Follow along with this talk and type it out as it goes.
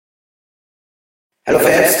Hello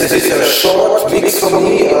fans, this is a short mix for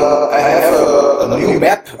me. I have a new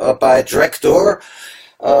map by Traktor.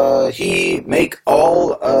 He make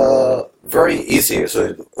all very easy.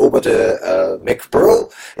 So over the Mac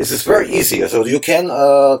Pro, this is very easy. So you can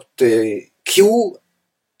the cue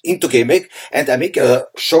into GameMake, and I make a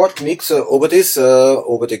short mix over this,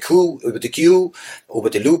 over the cue, over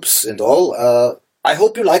the loops and all. I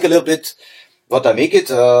hope you like a little bit what I make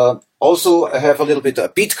it. Also, I have a little bit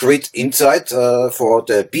of beat grid inside for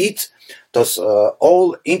the beat. That's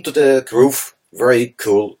all into the groove. Very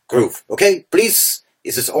cool groove. Okay, please.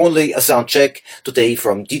 This is only a sound check today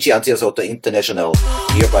from DJ Asota International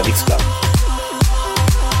here by Mixcloud.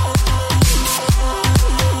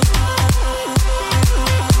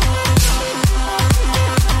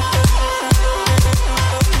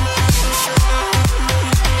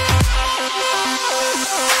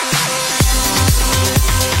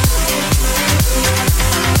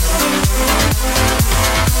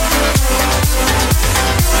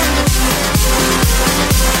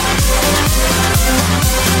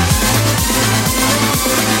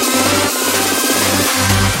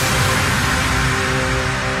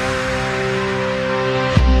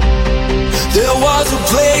 There was a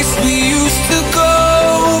place we used to go,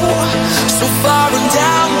 so far and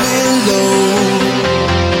down below.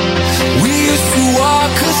 We used to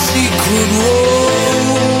walk a secret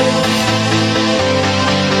road,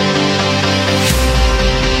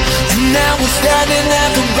 and now we're standing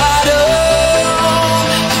at the bottom.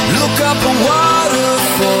 Look up at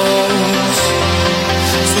waterfalls.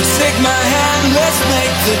 So take my hand, let's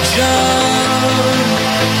make the jump.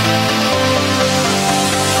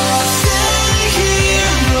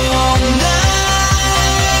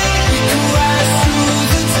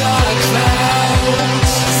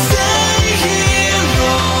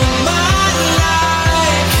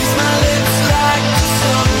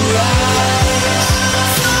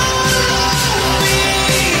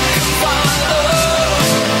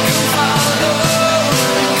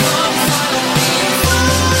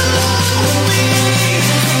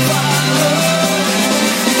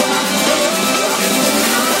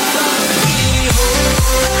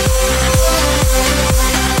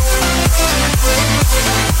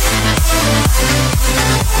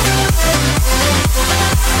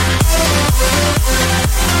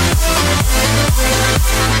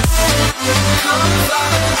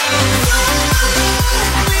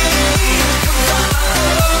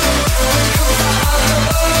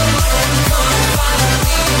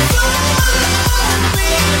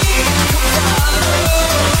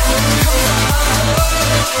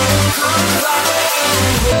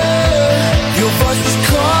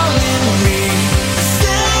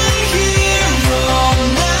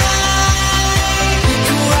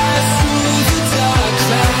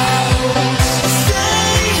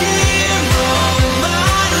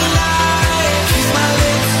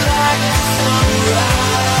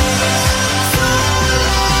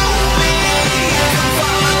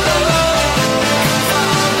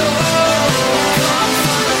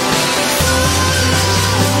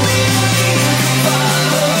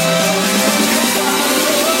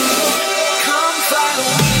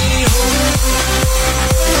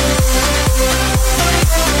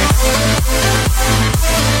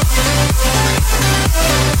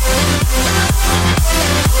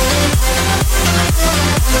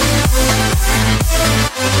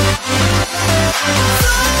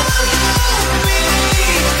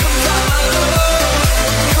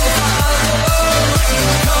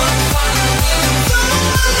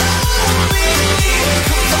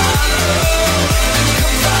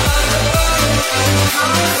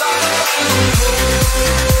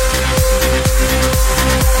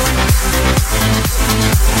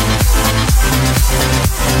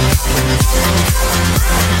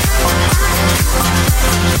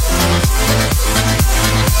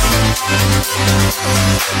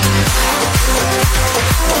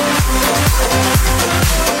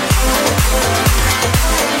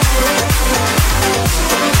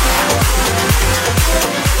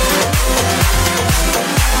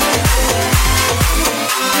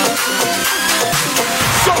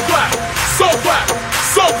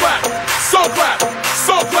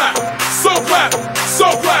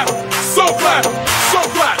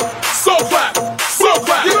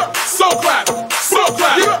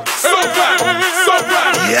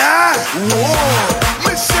 Yeah, whoa.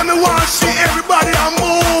 Me say me want see everybody a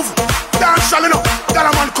move. Dance all enough, that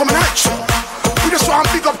a man coming at you. We just want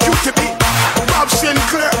to pick up QTB, Bob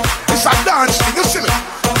Sinclair. It's a dance thing, you see me?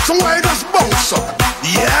 Somewhere you just bounce up.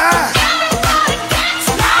 Yeah.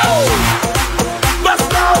 Let's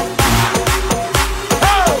go.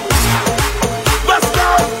 Oh. Let's go.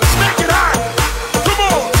 Make it hot.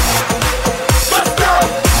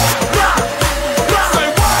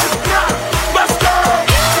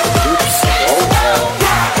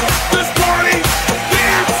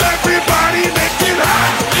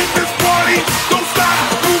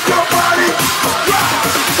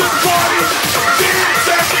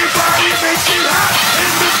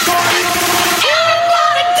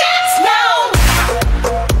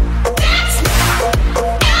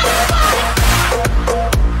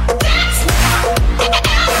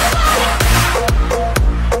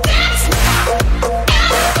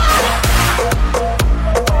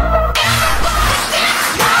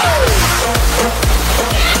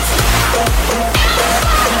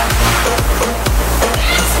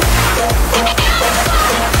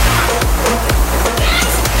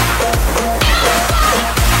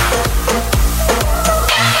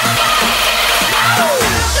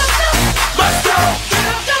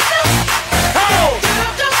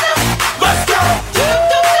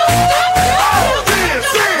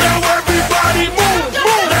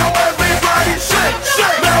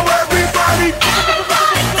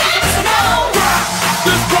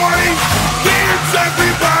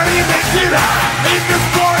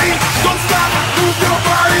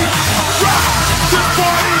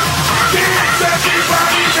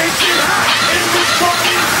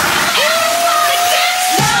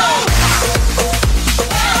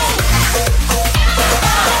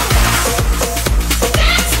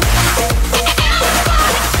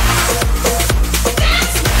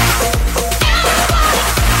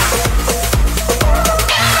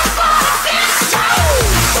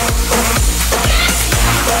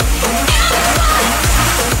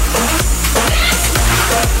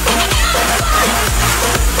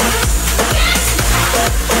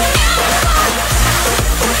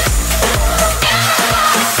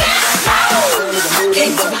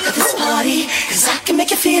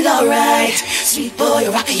 it alright. Sweet boy,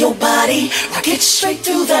 rock your body, rock it straight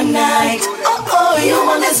through the night. Oh oh, you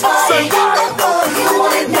want this body? Oh oh, you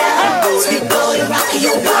want it now? Sweet boy, rock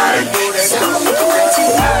your body, that's how we do it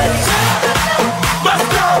tonight. Let's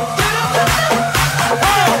go.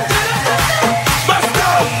 Let's go.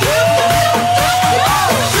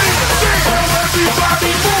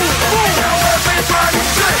 Everybody move, move. Now everybody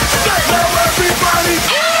shake, shake. Now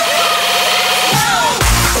everybody.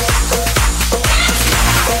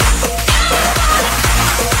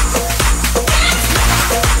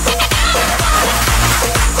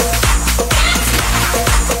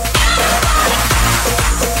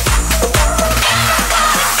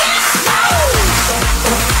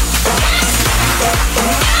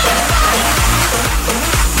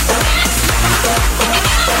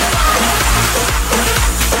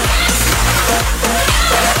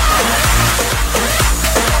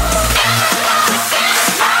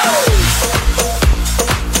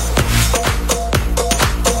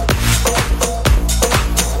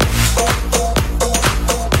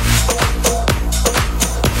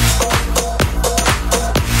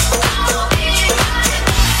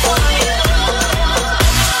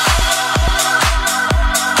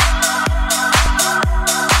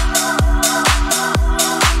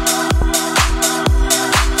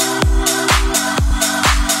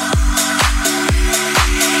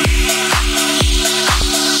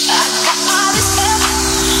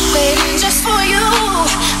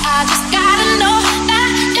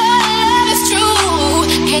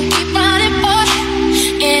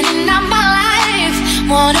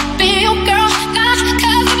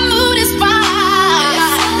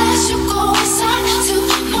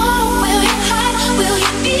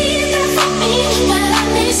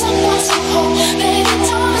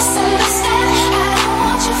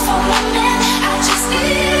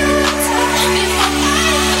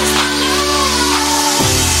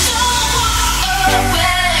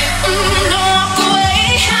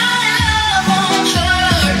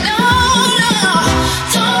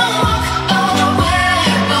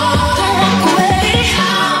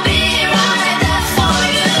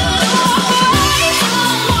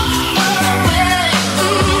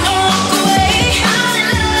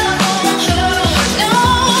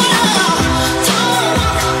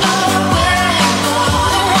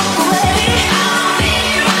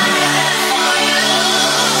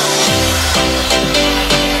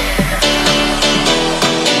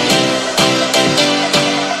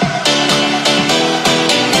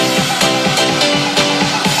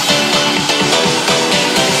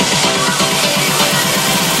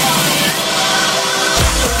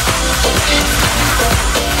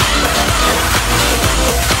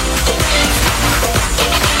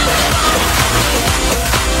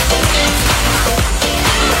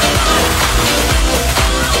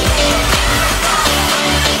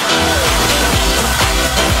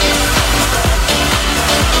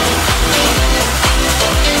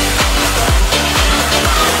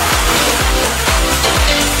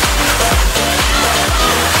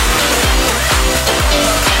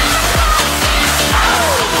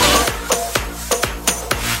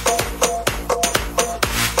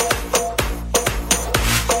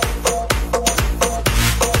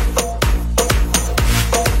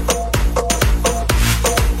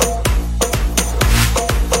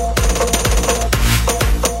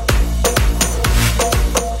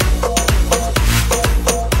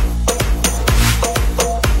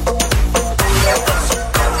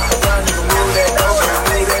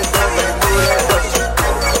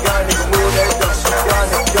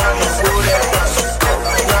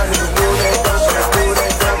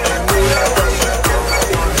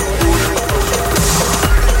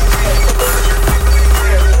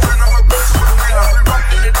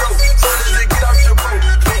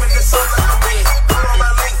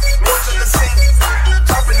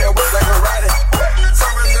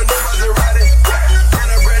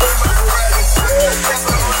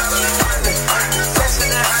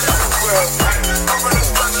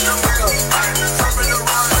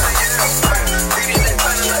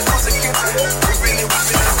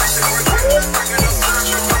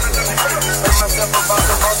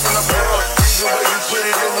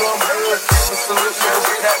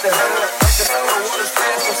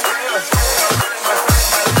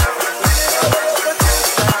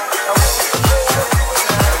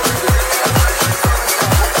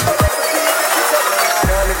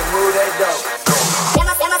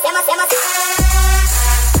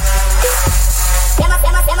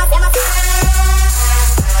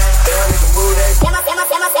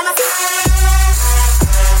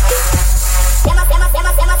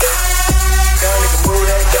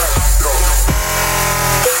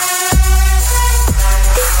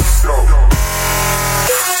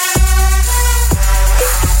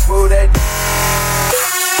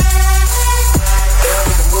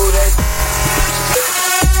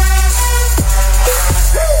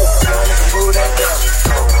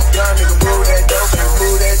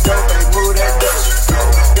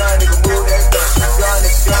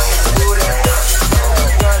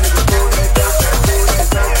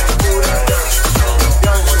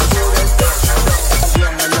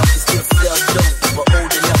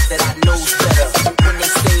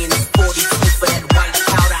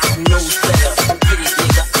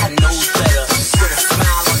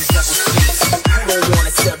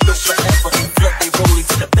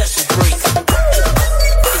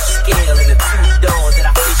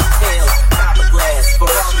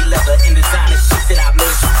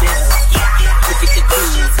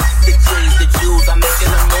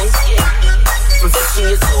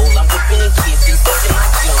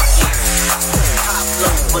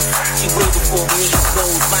 was she way before me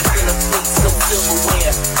gold. My dinner plate so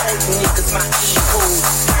silverware. All you niggas my e-hoes.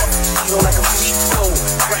 You know like a free throw.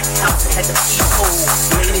 Crack house had the peephole.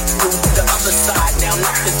 Made it through to the other side. Now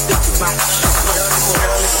nothing fixes my e-hole.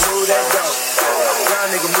 Move that dope. Young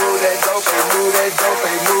nigga move that dope. Hey, move that dope.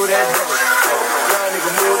 Hey, move that dope. Young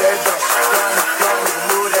nigga move that dope. Young nigga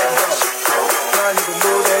move that dope. Young nigga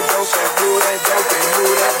move that dope. Hey, move that dope. Hey,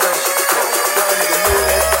 move that dope. Young nigga move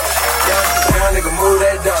that dope. Young nigga move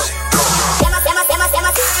that dope.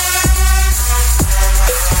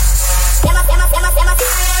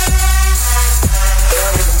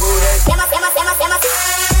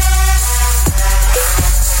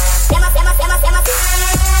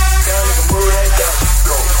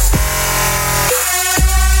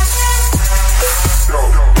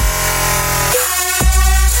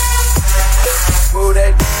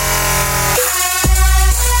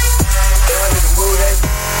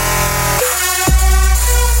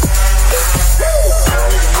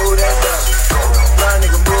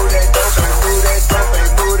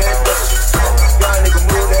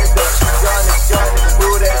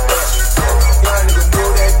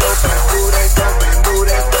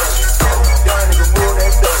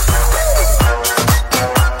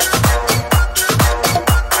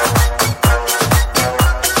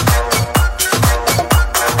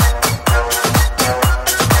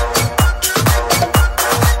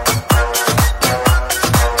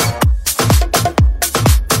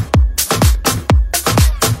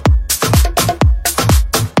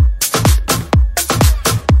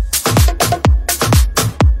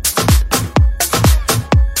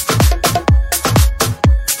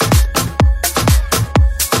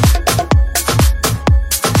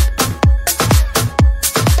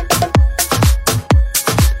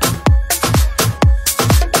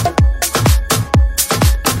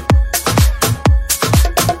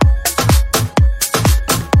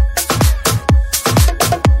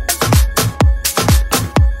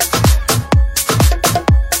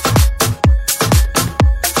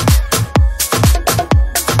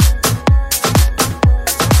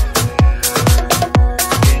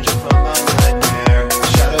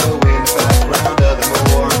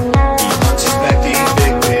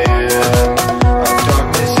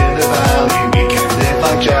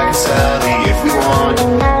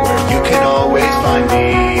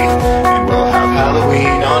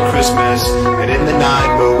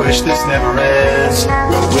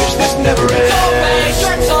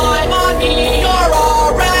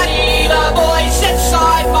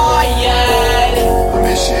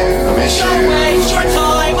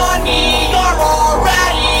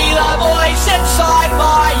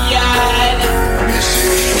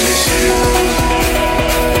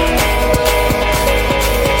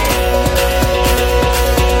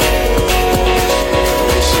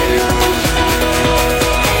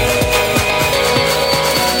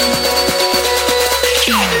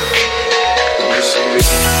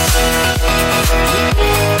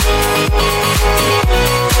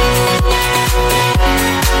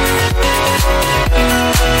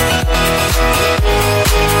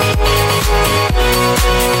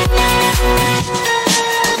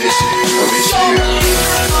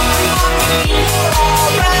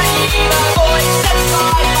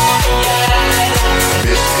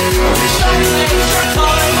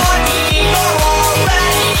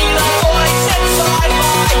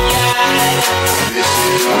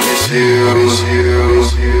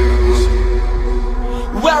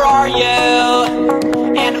 Where are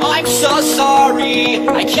you? And I'm so sorry.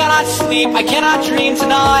 I cannot sleep, I cannot dream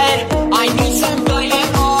tonight. I need somebody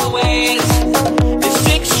always. This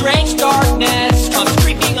sick, strange darkness comes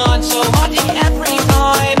creeping on, so haunting every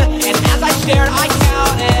time. And as I stared, I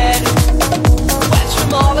counted webs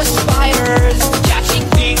from all the spiders, catching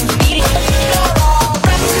things, needing you're all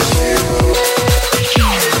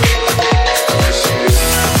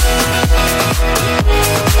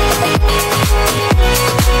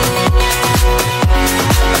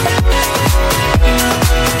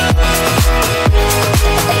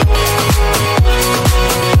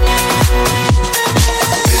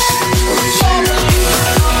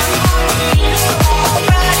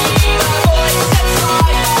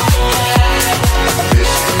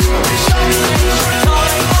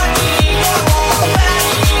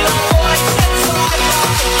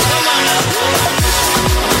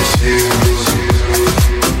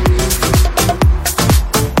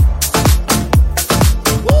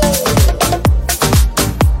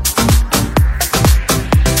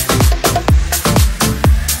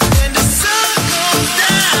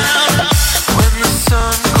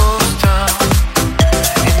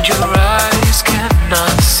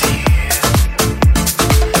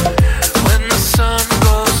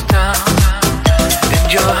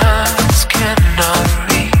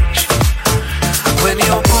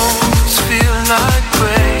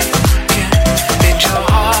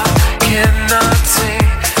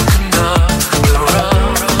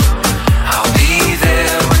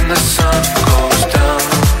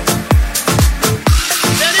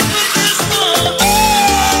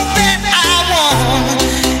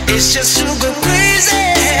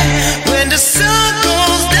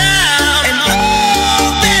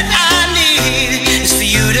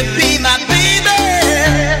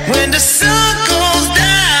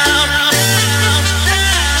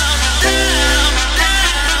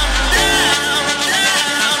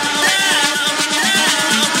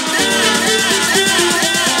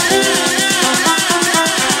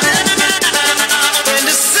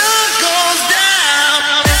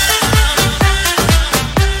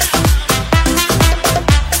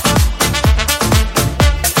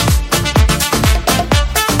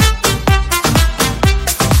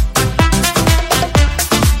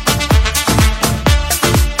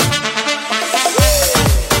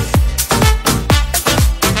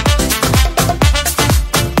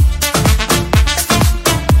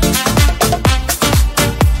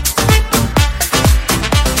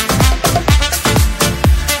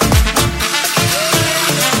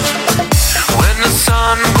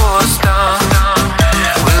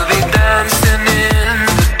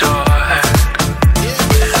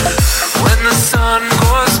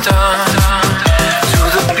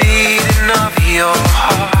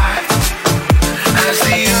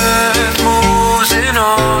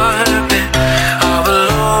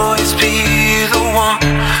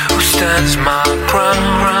my crown.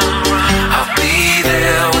 I'll be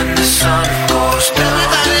there when the sun goes down.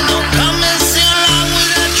 Everybody know, come and sing along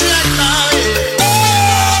with that track now. Yeah.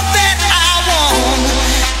 All that I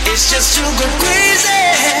want is just to go crazy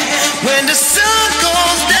when the sun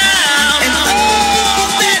goes down. And all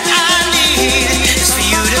that I need is for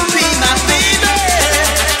you to be my baby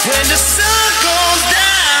when the sun goes down.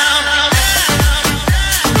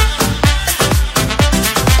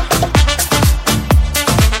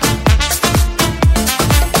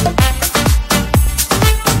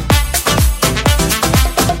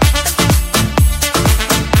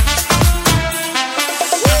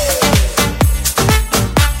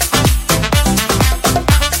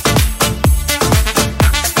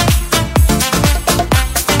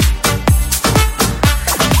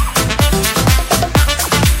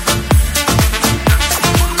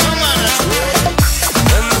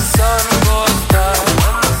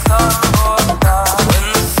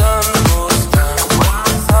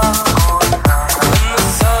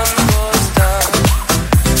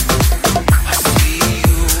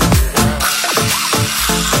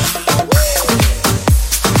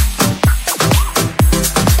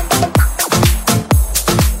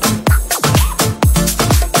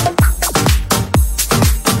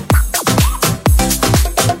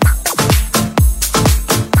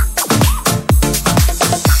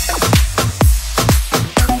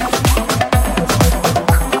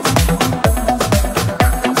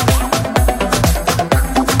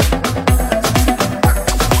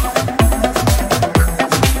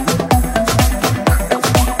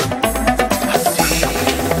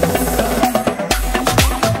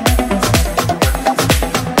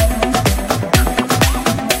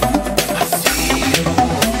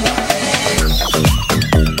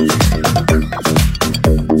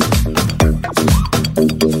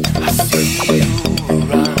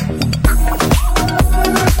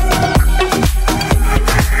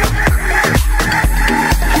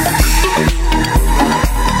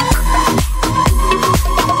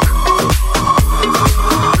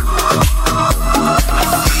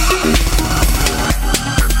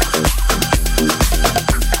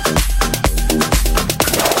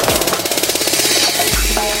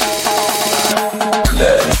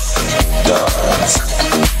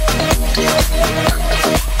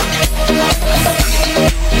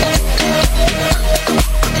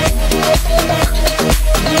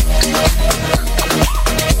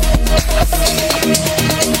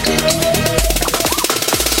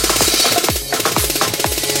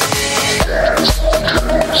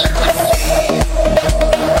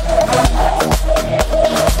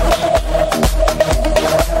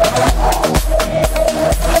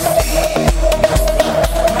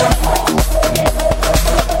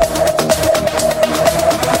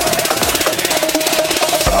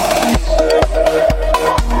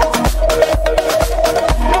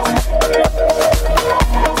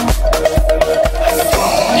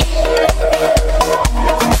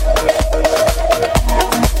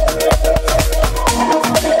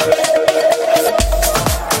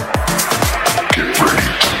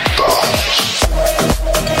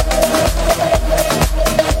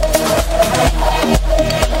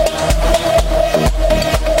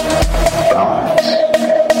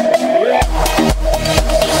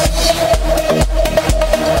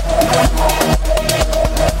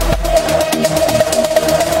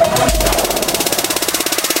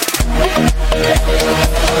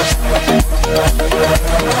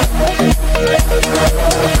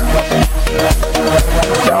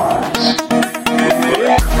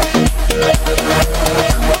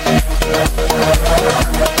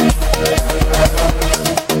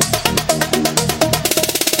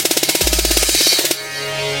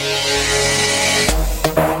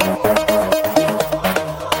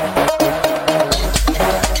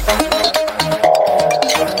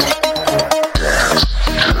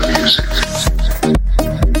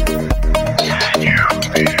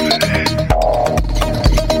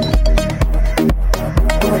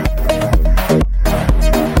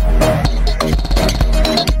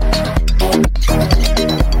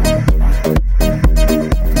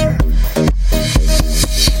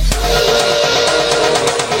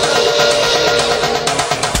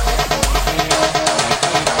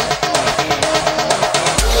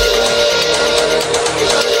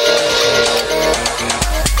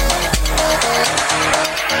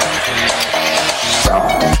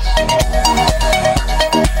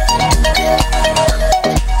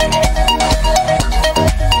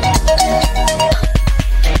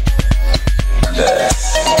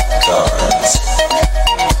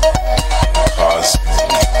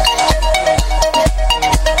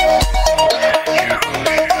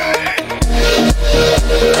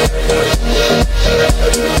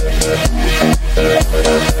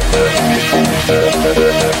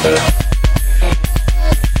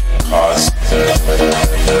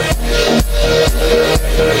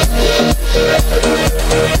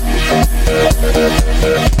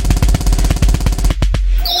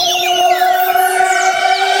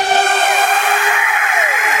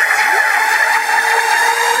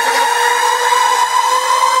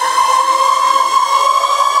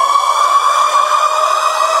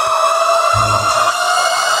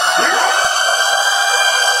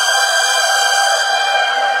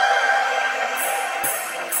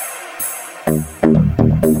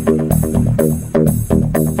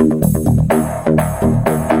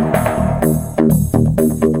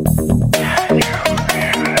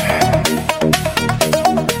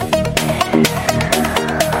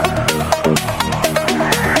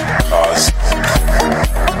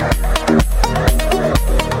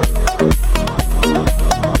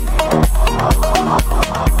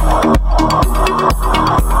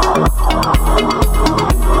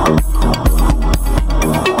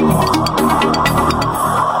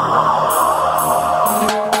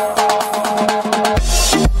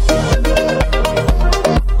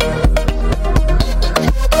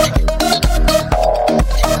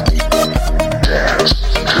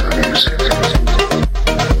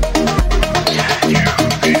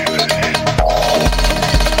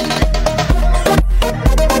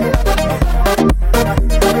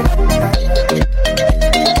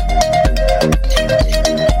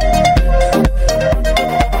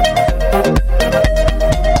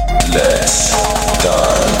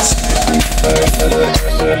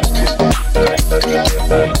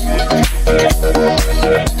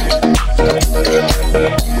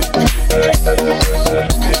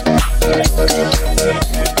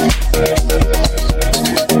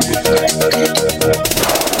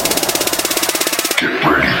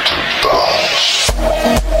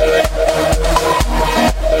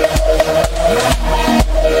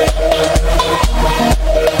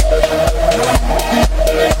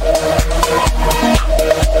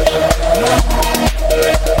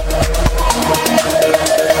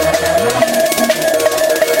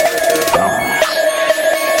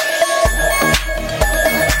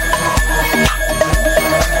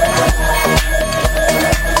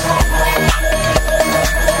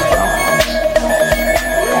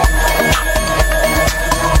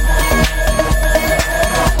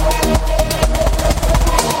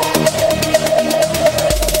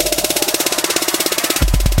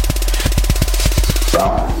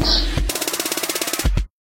 Balance.